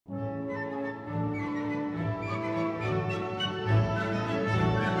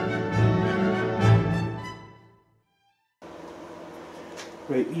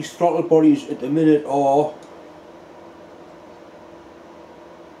Right, these throttle bodies at the minute are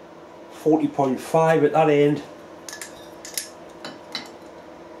 40.5 at that end,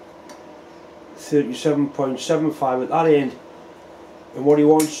 37.75 at that end, and what he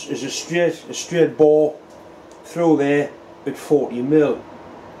wants is a straight bore through there at 40mm.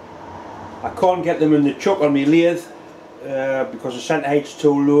 I can't get them in the chuck on my lathe because the centre height's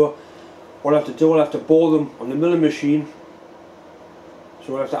too low. What I have to do, I'll have to bore them on the milling machine,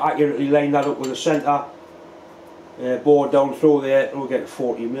 so I have to accurately line that up with the centre, bore down through there, and we'll get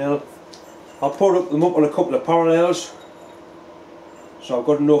 40mm. I'll put them up on a couple of parallels, so I've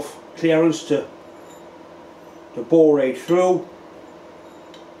got enough clearance to bore right through.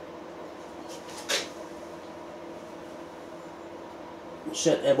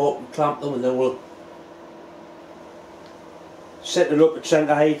 Set them up and clamp them, and then we'll set it up at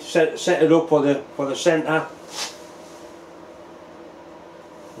centre height, set it up for the centre,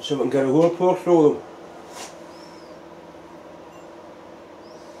 so we can get a hole put through them.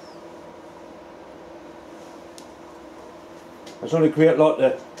 There's not a great lot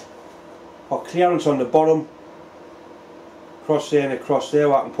of clearance on the bottom, across there and across there,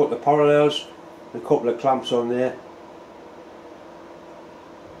 where I can put the parallels and a couple of clamps on there.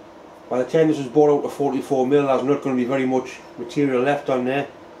 By the time this is bored out to 44mm, there's not going to be very much material left on there,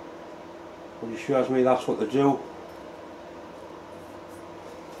 but he shows me that's what to do.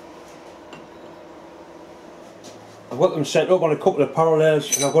 I've got them set up on a couple of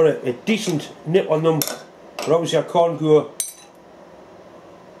parallels, and I've got a decent nip on them, but obviously I can't go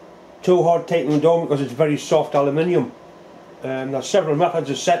too hard taking them down because it's very soft aluminium. There's several methods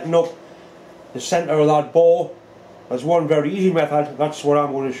of setting up the centre of that bore. There's one very easy method, that's what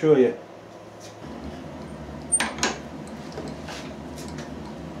I'm going to show you.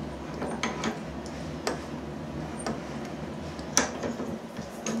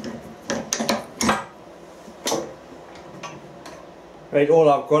 Right, all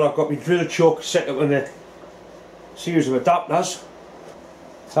I've got my drill chuck set up in a series of adapters.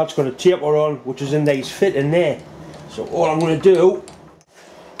 That's got a taper on, which is in these fit in there. So all I'm going to do,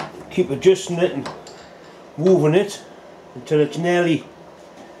 keep adjusting it and moving it until it's nearly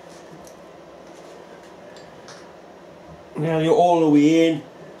all the way in.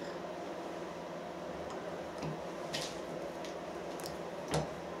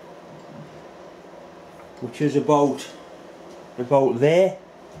 Which is about there.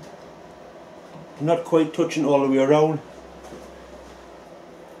 Not quite touching all the way around.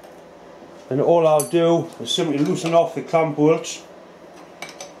 And all I'll do is simply loosen off the clamp bolts.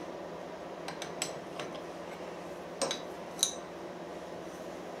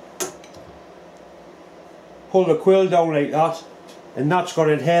 Pull the quill down like that, and that's got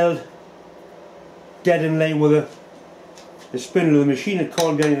it held dead in line with the spindle of the machine. It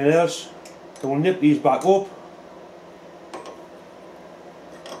can't be anything else. So we'll nip these back up.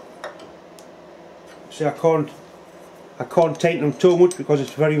 See, I can't tighten them too much because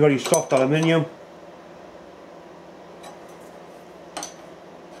it's very, very soft aluminium.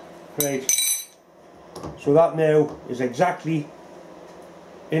 Right, so that now is exactly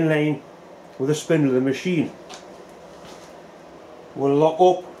in line with the spindle of the machine. We'll lock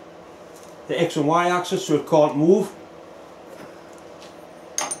up the X and Y axis so it can't move.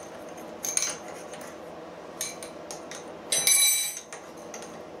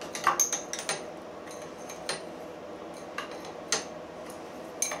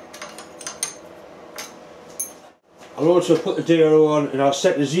 I'll also put the dial on, and I'll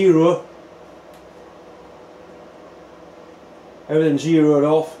set the 0. Everything's zeroed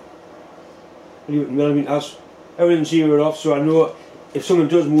off. Leave it in millimeters. Everything's zeroed off, so I know if something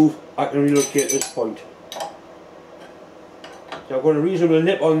does move, I can relocate this point. So I've got a reasonable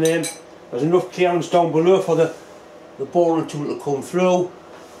nip on them. There's enough clearance down below for the boring tool to come through.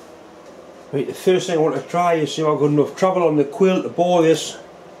 Right, the first thing I want to try is see if I've got enough travel on the quill to bore this,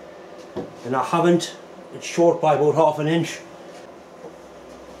 and I haven't. It's short by about ½ an inch.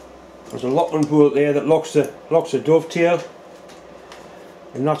 There's a locking bolt there that locks the dovetail,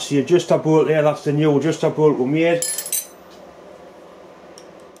 and that's the adjuster bolt there. That's the new adjuster bolt we made.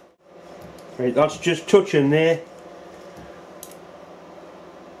 Right, that's just touching there.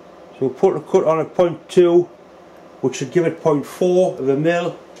 So we'll put the cut on at 0.2, which should give it 0.4 of a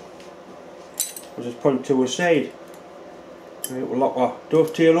mil, which is 0.2 aside. Right, we'll lock our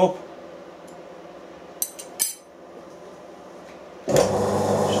dovetail up.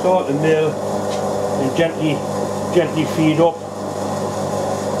 Start the mill and gently feed up.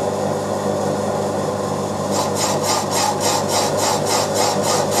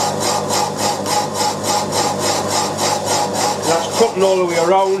 That's cutting cutting all the way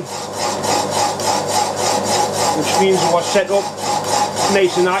around, which means it was set up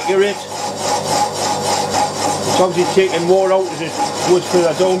nice and accurate. It's obviously taking more out as it goes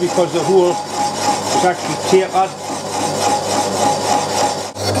further down because the hole is actually tapered.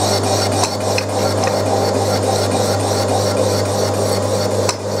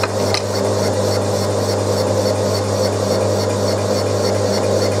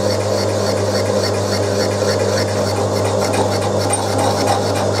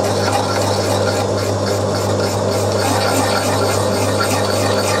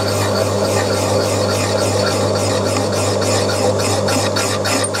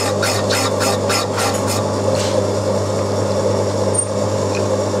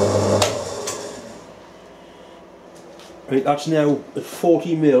 Right, that's now at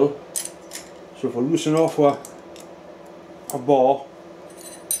 40 mil, so if I loosen off a bar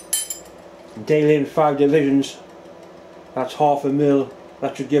and dial in 5 divisions, that's half a mil.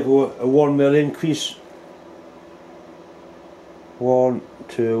 That should give a 1 mil increase. 1,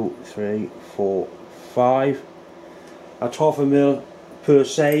 2, 3, 4, 5. That's half a mil per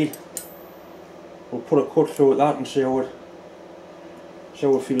side. We'll put a cut through at that and see how it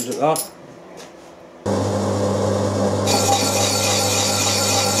feels at that.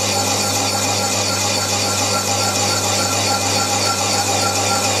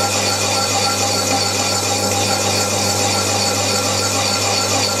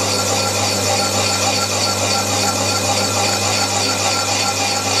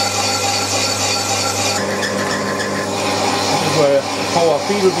 Where power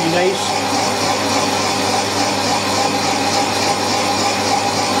feed would be nice.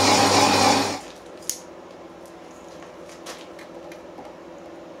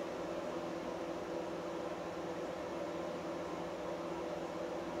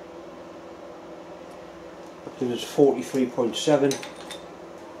 This is 43.7.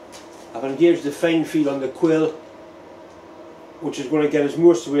 I've engaged the fine feed on the quill, which is going to get us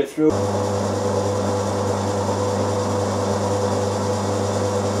most of the way through.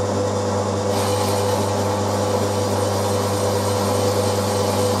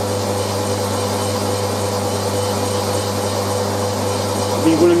 I've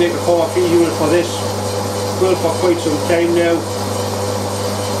been going to make a power feed unit for this quill for quite some time now,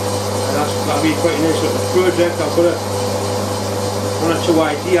 and that'll be quite a nice little project. I've got one or two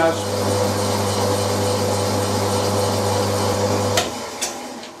ideas.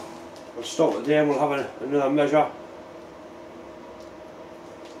 We'll stop it there and we'll have another measure.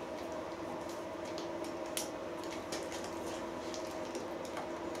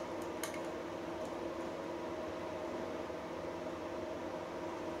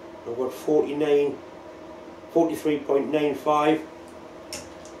 I've got 43.95.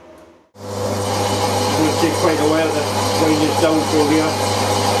 It's going to take quite a while to wind this down through here.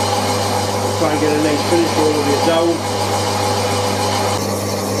 I'll try and get a nice finish all the way down.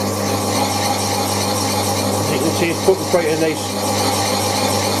 As you can see, it's putting quite a nice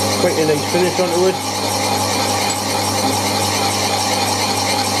finish onto it.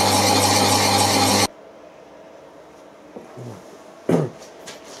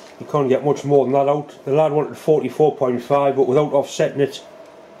 You can't get much more than that out. The lad wanted 44.5, but without offsetting it,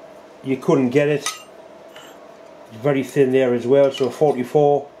 you couldn't get it. It's very thin there as well, so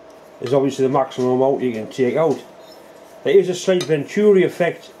 44 is obviously the maximum amount you can take out. There is a slight Venturi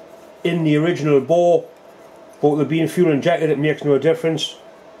effect in the original bore, but with it being fuel injected, it makes no difference.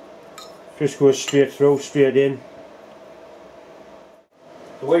 Just goes straight through, straight in.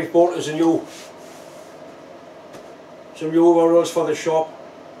 The wife bought us some new overalls for the shop.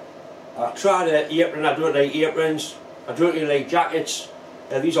 I tried an apron. I don't like aprons. I don't really like jackets.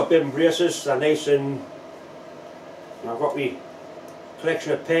 These are bib and braces. They're nice, and I've got my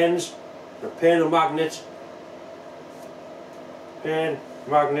collection of pens. A pen and magnet. Pen,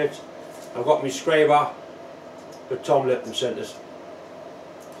 magnet. I've got my scriber that Tom Lipton sent us.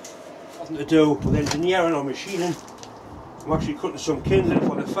 Nothing to do with engineering or machining. I'm actually cutting some kindling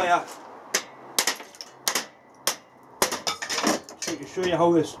for the fire. So I can show you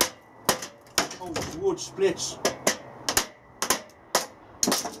how the wood splits.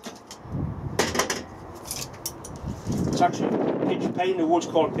 It's actually pitch pine. The wood's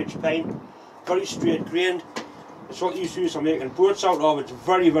called pitch pine. Very straight grained. It's what you use for making boats out of. It's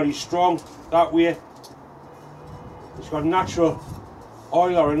very, very strong that way. It's got natural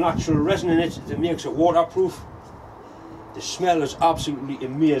oil or a natural resin in it that makes it waterproof. The smell is absolutely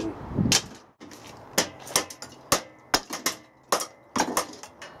amazing.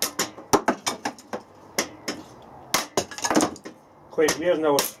 Quite amazing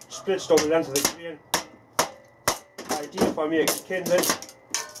how it splits down the length of the grain. idea if I make a tin then.